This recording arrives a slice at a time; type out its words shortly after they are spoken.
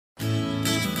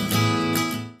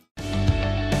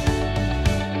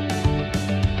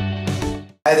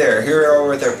Hi there, here we are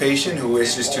with our patient who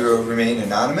wishes to remain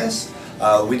anonymous.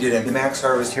 We did a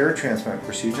Maxharvest hair transplant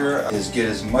procedure is get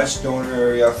as much donor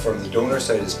area from the donor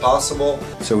site as possible.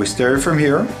 So we started from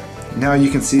here. Now you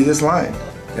can see this line.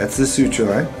 That's the suture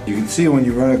line. You can see when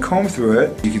you run a comb through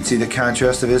it, you can see the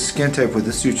contrast of his skin type with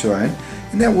the suture line,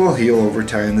 and that will heal over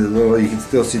time. You can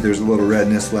still see there's a little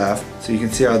redness left. So you can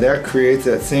see how that creates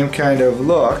that same kind of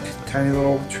look. Tiny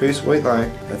little trace white line.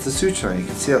 That's the suture line. You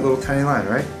can see that little tiny line,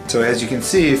 right? So as you can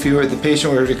see, if the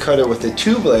patient were to cut it with a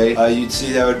 2 blade, you'd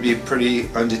see that would be pretty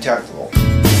undetectable.